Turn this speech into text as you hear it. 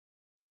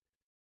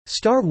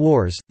Star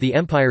Wars: The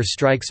Empire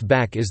Strikes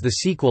Back is the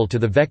sequel to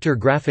the vector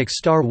graphics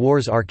Star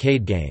Wars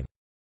arcade game.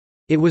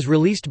 It was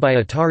released by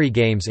Atari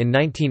Games in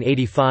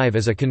 1985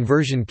 as a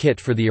conversion kit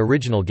for the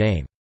original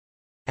game.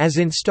 As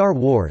in Star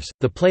Wars,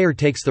 the player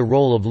takes the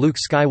role of Luke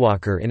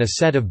Skywalker in a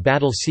set of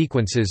battle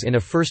sequences in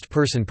a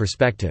first-person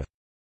perspective.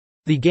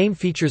 The game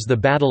features the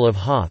Battle of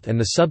Hoth and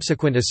the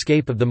subsequent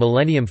escape of the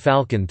Millennium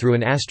Falcon through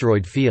an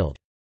asteroid field.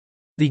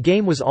 The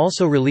game was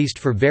also released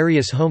for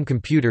various home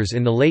computers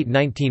in the late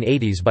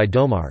 1980s by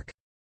Domark.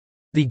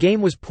 The game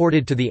was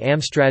ported to the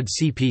Amstrad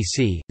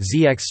CPC,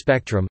 ZX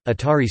Spectrum,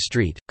 Atari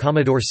ST,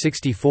 Commodore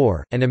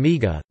 64, and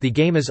Amiga. The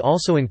game is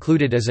also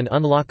included as an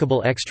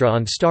unlockable extra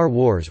on Star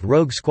Wars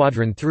Rogue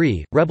Squadron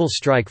 3: Rebel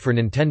Strike for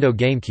Nintendo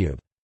GameCube.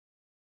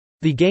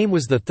 The game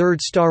was the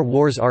third Star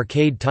Wars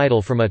arcade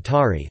title from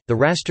Atari. The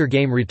raster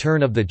game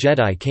Return of the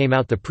Jedi came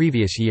out the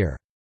previous year.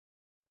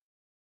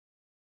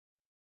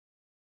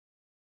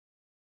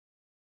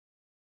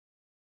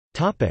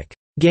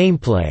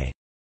 Gameplay.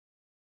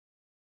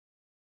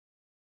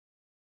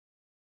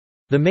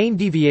 The main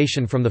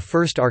deviation from the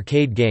first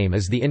arcade game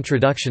is the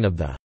introduction of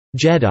the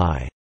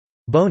Jedi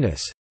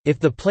bonus. If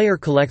the player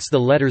collects the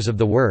letters of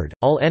the word,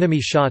 all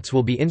enemy shots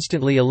will be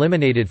instantly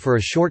eliminated for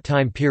a short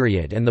time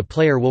period and the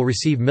player will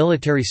receive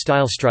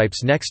military-style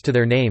stripes next to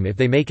their name if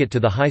they make it to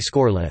the high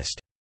score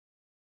list.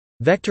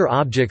 Vector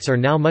objects are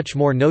now much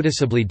more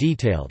noticeably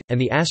detailed, and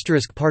the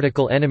asterisk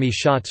particle enemy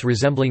shots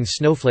resembling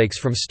snowflakes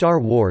from Star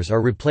Wars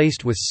are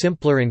replaced with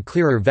simpler and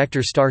clearer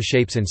vector star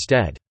shapes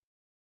instead.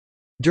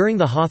 During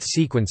the Hoth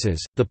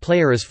sequences, the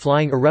player is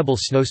flying a Rebel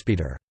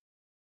snowspeeder.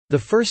 The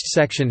first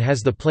section has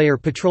the player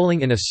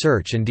patrolling in a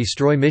search and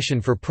destroy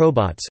mission for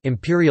probots,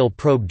 Imperial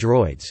probe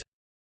droids.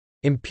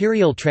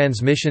 Imperial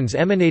transmissions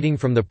emanating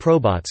from the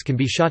probots can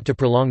be shot to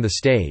prolong the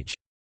stage.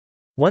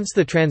 Once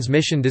the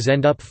transmission does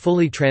end up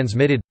fully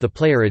transmitted, the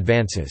player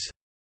advances.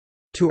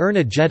 To earn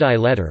a Jedi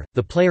letter,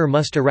 the player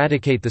must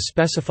eradicate the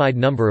specified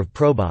number of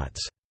probots.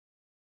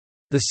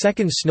 The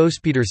second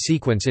snowspeeder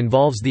sequence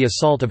involves the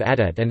assault of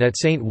AT-AT and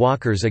AT-Saint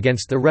walkers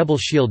against the Rebel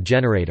shield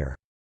generator.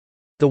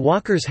 The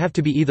walkers have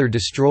to be either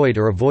destroyed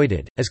or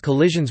avoided, as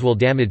collisions will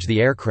damage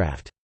the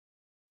aircraft.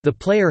 The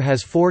player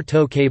has 4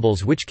 tow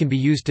cables which can be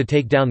used to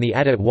take down the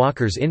AT-AT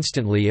walkers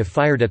instantly if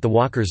fired at the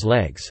walkers'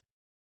 legs.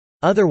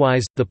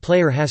 Otherwise, the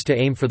player has to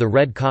aim for the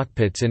red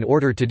cockpits in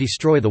order to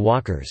destroy the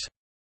walkers.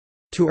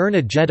 To earn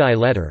a Jedi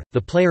letter, the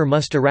player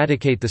must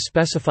eradicate the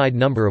specified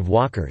number of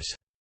walkers.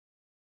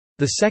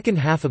 The second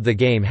half of the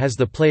game has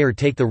the player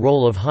take the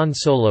role of Han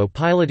Solo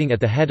piloting at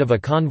the head of a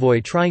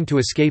convoy trying to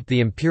escape the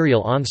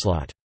Imperial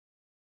onslaught.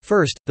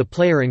 First, the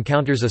player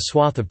encounters a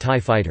swath of TIE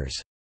fighters.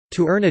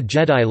 To earn a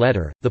Jedi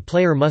letter, the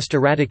player must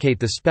eradicate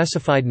the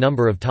specified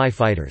number of TIE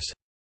fighters.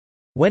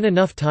 When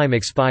enough time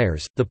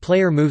expires, the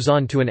player moves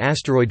on to an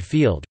asteroid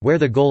field, where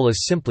the goal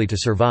is simply to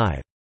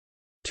survive.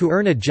 To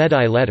earn a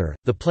Jedi letter,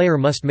 the player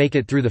must make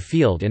it through the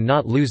field and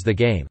not lose the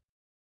game.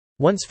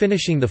 Once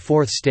finishing the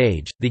 4th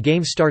stage, the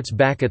game starts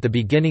back at the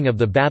beginning of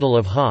the Battle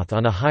of Hoth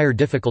on a higher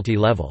difficulty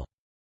level.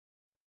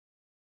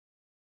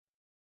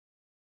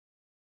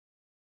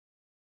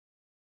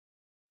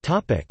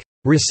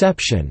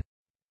 Reception.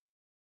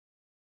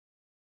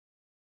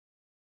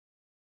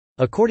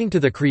 According to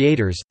the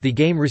creators, the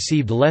game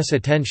received less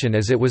attention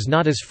as it was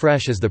not as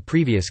fresh as the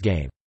previous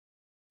game.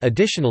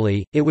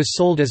 Additionally, it was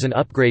sold as an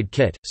upgrade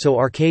kit, so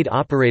arcade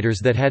operators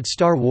that had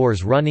Star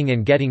Wars running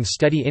and getting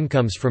steady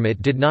incomes from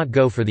it did not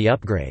go for the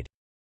upgrade.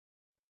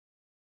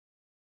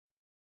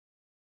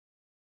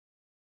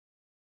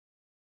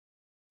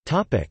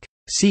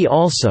 See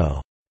also: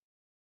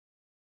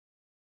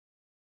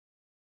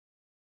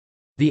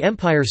 The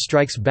Empire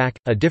Strikes Back,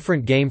 a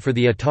different game for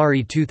the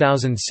Atari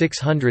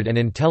 2600 and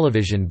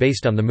Intellivision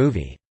based on the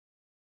movie.